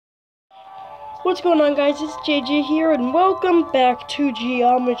What's going on, guys? It's JJ here, and welcome back to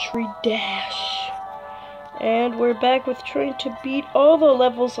Geometry Dash. And we're back with trying to beat all the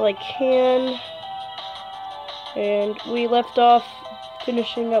levels I can. And we left off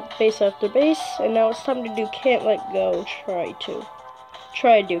finishing up base after base, and now it's time to do Can't Let Go. Try to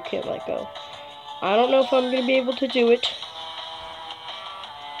do Can't Let Go. I don't know if I'm going to be able to do it.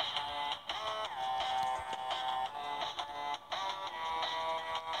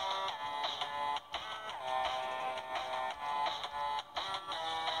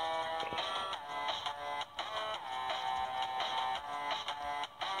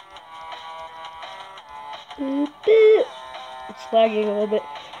 It's lagging a little bit.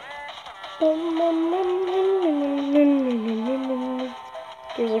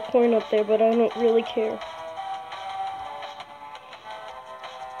 There's a coin up there, but I don't really care.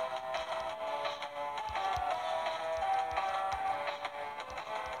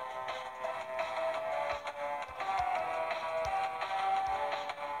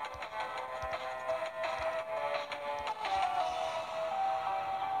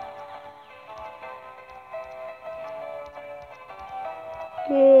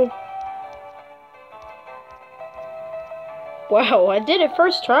 Wow, I did it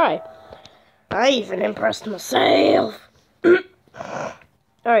first try. I even impressed myself.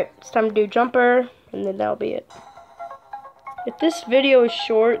 Alright, it's time to do jumper, and then that'll be it. If this video is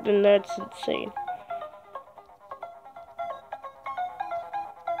short, then that's insane.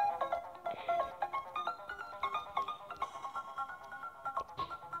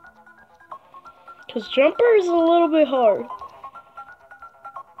 Because jumper is a little bit hard.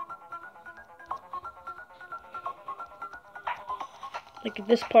 Like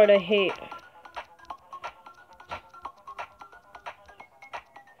this part I hate.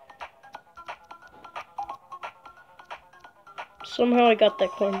 Somehow I got that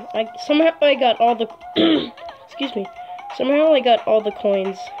coin. Somehow I got all the excuse me. Somehow I got all the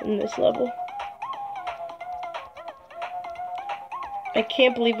coins in this level. I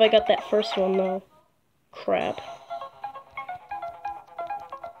can't believe I got that first one though. Crap.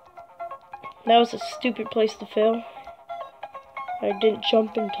 That was a stupid place to fail. I didn't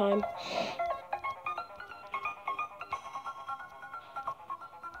jump in time.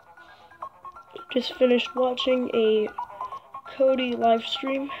 Just finished watching a Cody live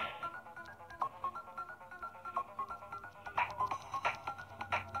stream.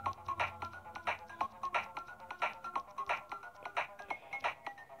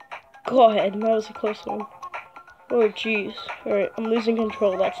 Go ahead, that was a close one. Oh jeez. Alright, I'm losing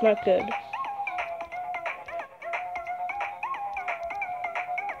control, that's not good.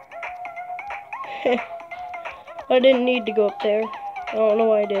 I didn't need to go up there. I don't know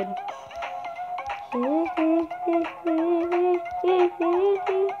why I did.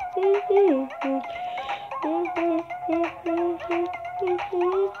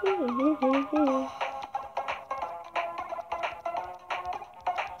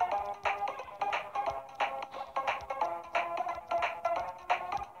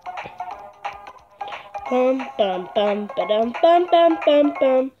 Bum bum bum ba-dum bum bum bum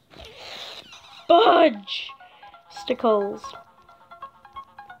bum. Fudge! Stickles.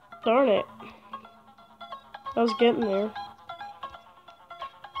 Darn it. I was getting there.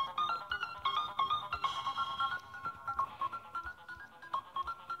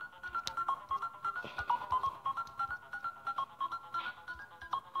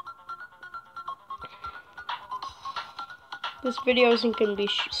 This video isn't going to be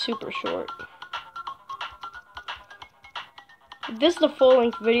super short. If this is the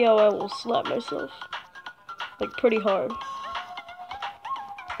full-length video, I will slap myself. Like, pretty hard.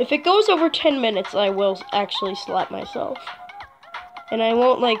 If it goes over 10 minutes, I will actually slap myself. And I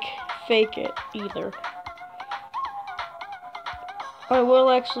won't, like, fake it, either. I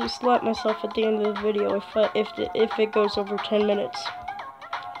will actually slap myself at the end of the video if it goes over 10 minutes.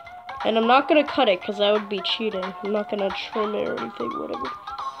 And I'm not gonna cut it, because that would be cheating. I'm not gonna trim it or anything, whatever.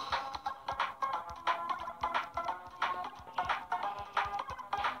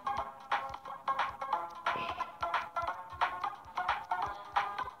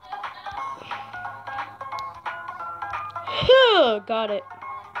 Got it.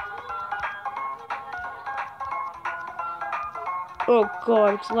 Oh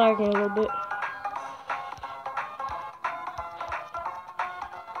god, it's lagging a little bit.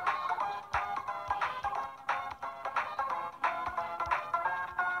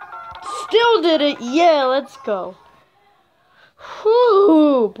 Still did it! Yeah, let's go.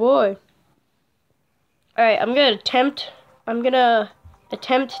 Whew, boy. Alright, I'm gonna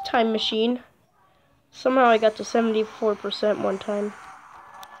attempt time machine. Somehow I got to 74% one time.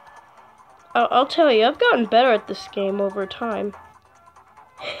 I'll tell you, I've gotten better at this game over time.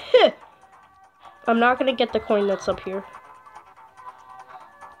 I'm not gonna get the coin that's up here.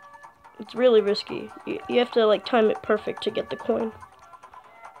 It's really risky. You have to like time it perfect to get the coin.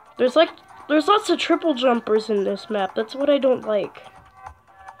 There's lots of triple jumpers in this map. That's what I don't like.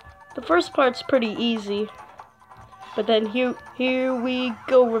 The first part's pretty easy, but then here we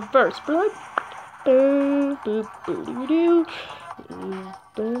go reverse.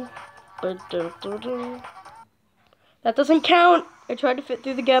 That doesn't count. I tried to fit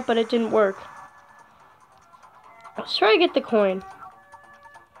through the gap, but it didn't work. Let's try to get the coin.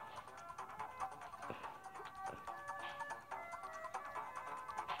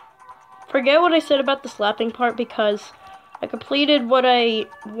 Forget what I said about the slapping part because I completed what I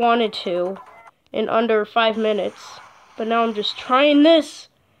wanted to in under 5 minutes. But now I'm just trying this.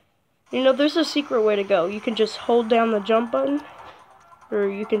 You know, there's a secret way to go. You can just hold down the jump button. Or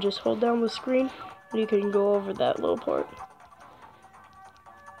you can just hold down the screen. And you can go over that little part.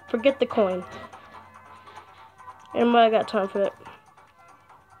 Forget the coin. And I got time for that.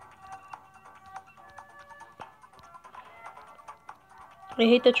 I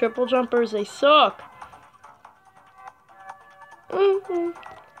hate the triple jumpers. They suck.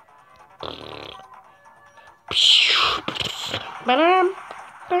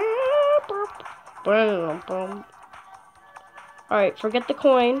 Alright, forget the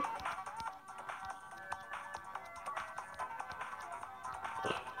coin.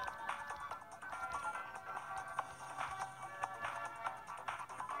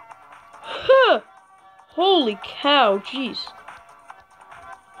 Huh. Holy cow, jeez.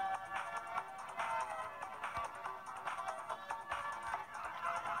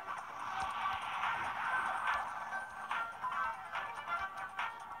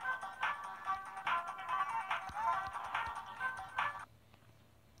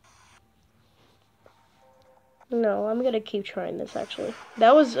 No, I'm gonna keep trying this, actually.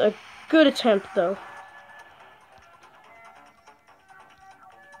 That was a good attempt, though.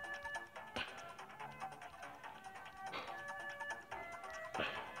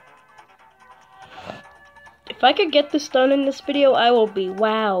 If I could get this done in this video, I will be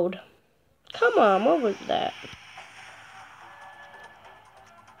wowed. Come on, what was that?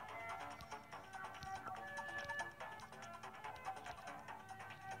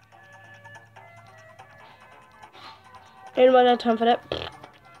 Anybody got time for that?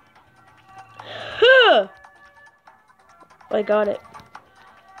 Huh! I got it.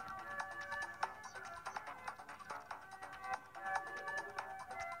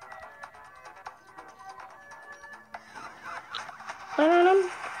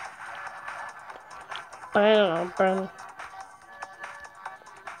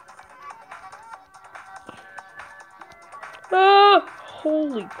 Ah!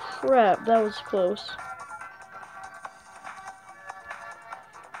 Holy crap, that was close.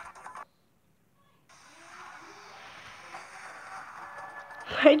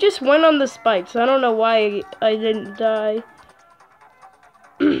 I just went on the spikes. I don't know why I didn't die.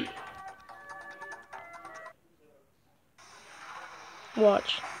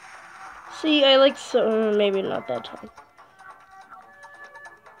 Watch. See, I like so maybe not that time.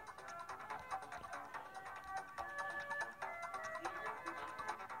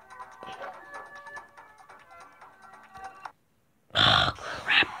 Oh,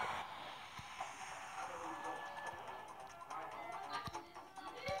 crap.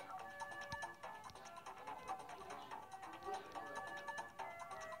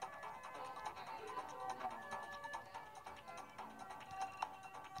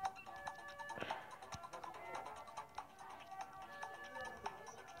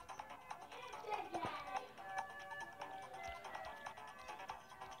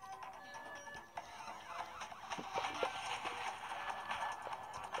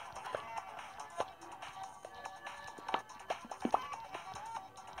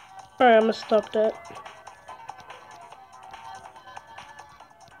 Alright, I'm gonna stop that.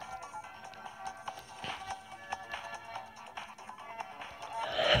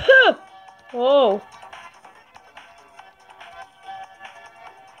 Oh.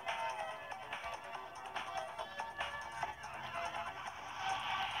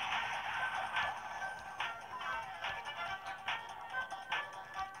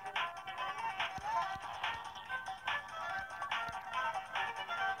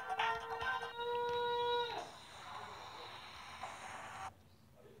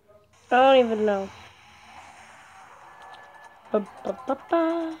 I don't even know. Ba ba ba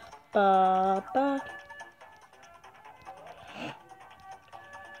ba ba ba.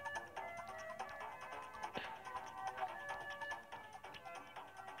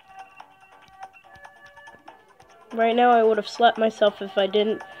 Right now I would have slapped myself if I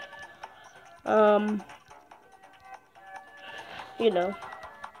didn't, you know,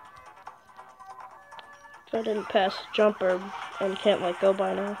 if I didn't pass jumper and can't let go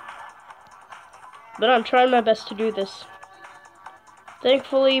by now. But I'm trying my best to do this.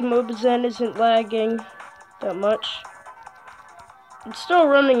 Thankfully, Mobizen isn't lagging that much. It's still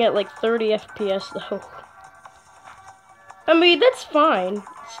running at like 30 FPS though. I mean, that's fine.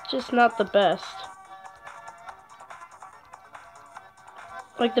 It's just not the best.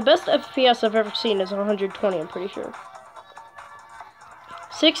 Like, the best FPS I've ever seen is 120, I'm pretty sure.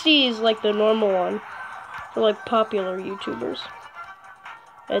 60 is like the normal one for like popular YouTubers.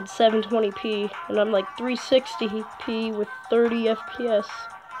 At 720p, and I'm like 360p with 30 FPS.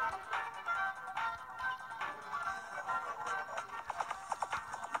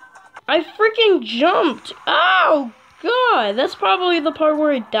 I freaking jumped! Oh god, that's probably the part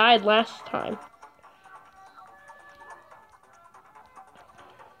where I died last time.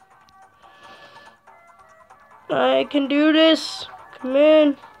 I can do this. Come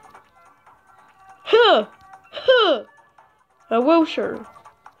in. Huh! Huh! I will sure.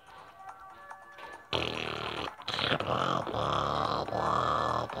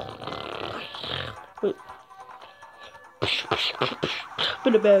 Wait.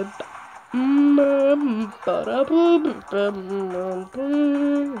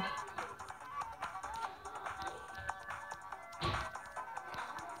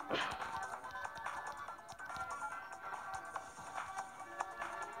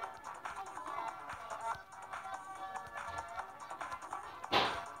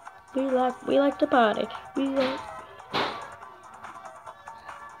 We like to party. We like.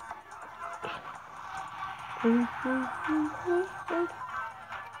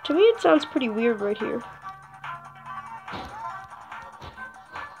 To me, it sounds pretty weird right here.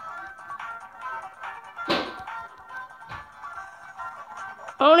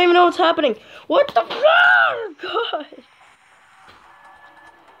 I don't even know what's happening. What the fuck? God.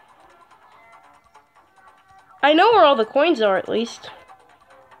 I know where all the coins are, at least.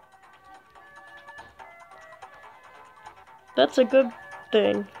 That's a good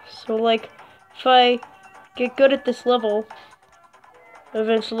thing. So, like, if I get good at this level,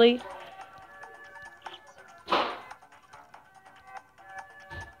 eventually.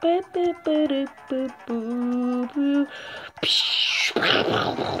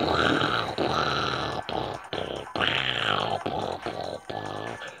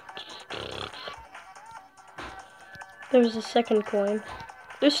 There's a second coin.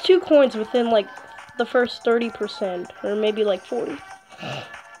 There's 2 coins within, like, the first 30%, or maybe, like, 40.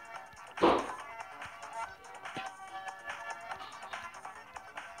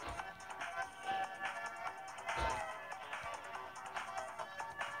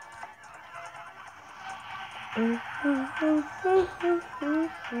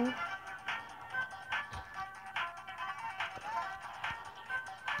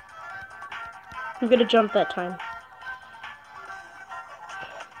 I'm gonna jump that time.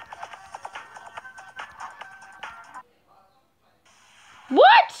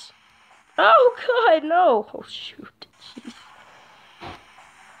 What? Oh god, no. Oh shoot. Jeez.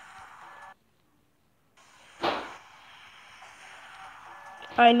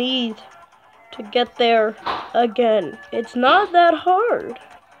 I need to get there again. It's not that hard.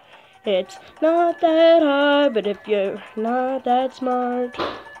 It's not that hard, but if you're not that smart.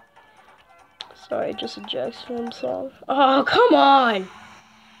 Sorry, just a Jackson song. Oh, come on!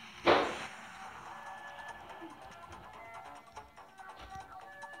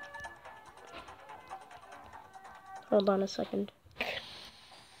 Hold on a second.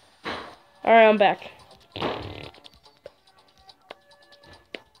 Alright, I'm back.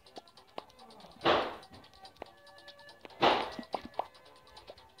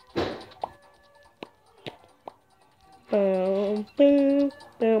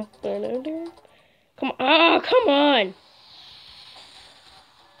 Come on. Oh, come on!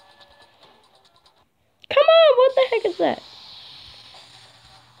 Come on, what the heck is that?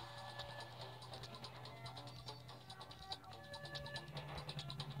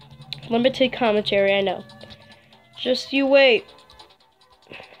 Limited commentary, I know. Just you wait.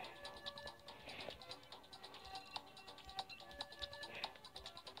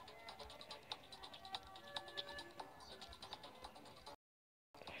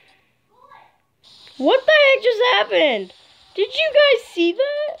 What the heck just happened? Did you guys see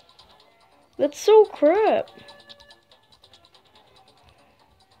that? That's so crap.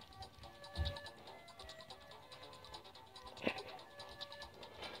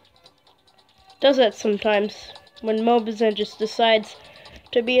 Does that sometimes when Mobizen just decides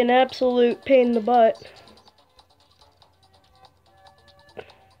to be an absolute pain in the butt.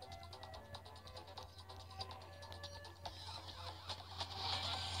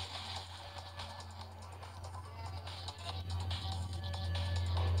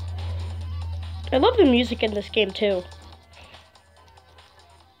 I love the music in this game too.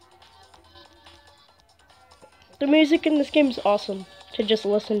 The music in this game is awesome to just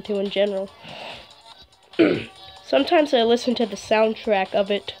listen to in general. Sometimes I listen to the soundtrack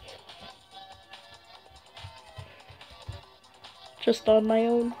of it just on my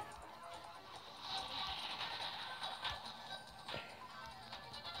own.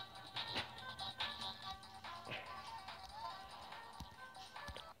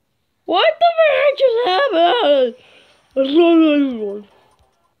 What the heck just happened?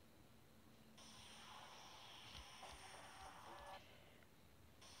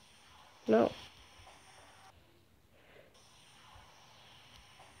 No.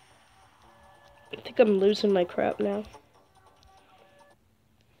 I think I'm losing my crap now.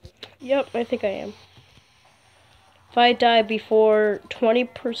 Yep, I think I am. If I die before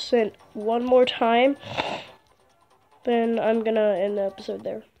 20% one more time, then I'm gonna end the episode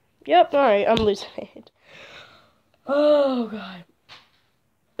there. Yep, alright, I'm losing it. Oh, God.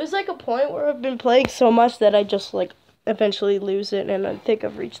 There's like a point where I've been playing so much that I just like eventually lose it, and I think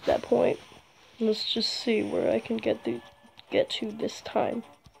I've reached that point. Let's just see where I can get to this time.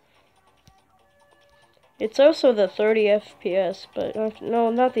 It's also the 30 FPS, but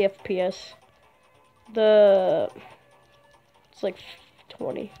no, not the FPS. It's like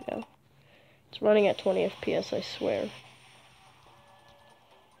 20 now. It's running at 20 FPS, I swear.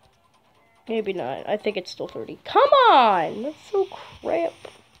 Maybe not. I think it's still 30. Come on! That's so crap.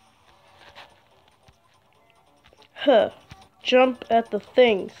 Huh. Jump at the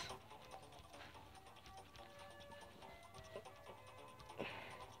things.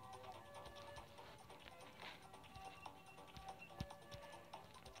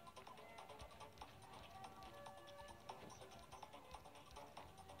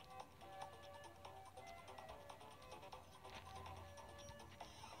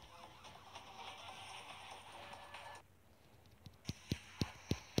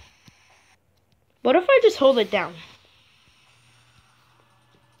 What if I just hold it down?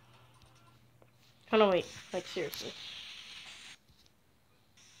 Oh no, wait. Like, seriously.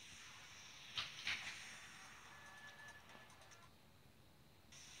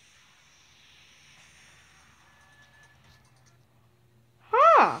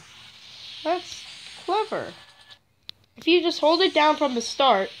 Huh. That's clever. If you just hold it down from the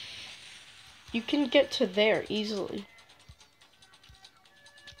start, you can get to there easily.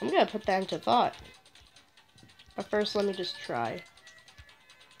 I'm gonna put that into thought. But first, let me just try.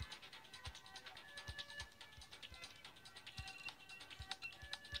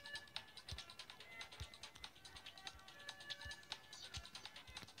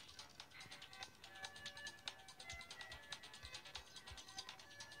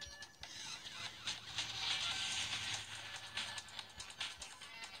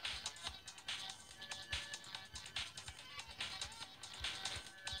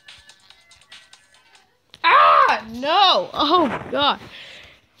 No! Oh, God.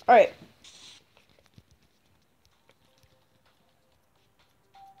 Alright.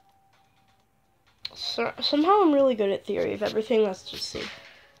 So, somehow I'm really good at theory of everything. Let's just see.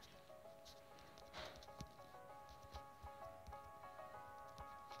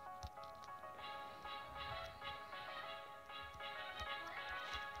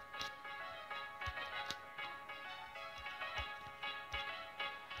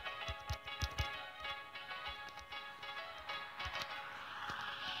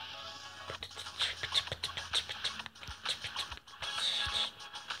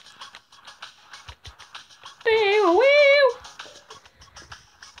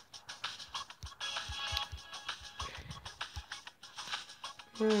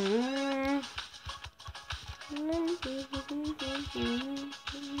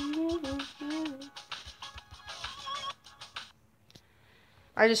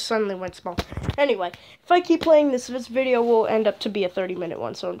 I just suddenly went small. Anyway, if I keep playing this video will end up to be a 30-minute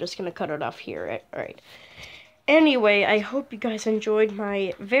one, so I'm just gonna cut it off here. Alright. Anyway, I hope you guys enjoyed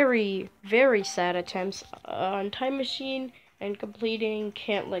my very, very sad attempts on Time Machine and completing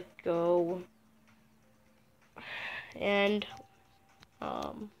Can't Let Go. And,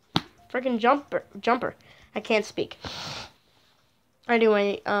 freaking Jumper. I can't speak.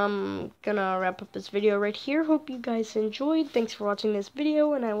 Anyway, I'm gonna wrap up this video right here. Hope you guys enjoyed. Thanks for watching this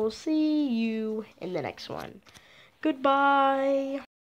video, and I will see you in the next one. Goodbye.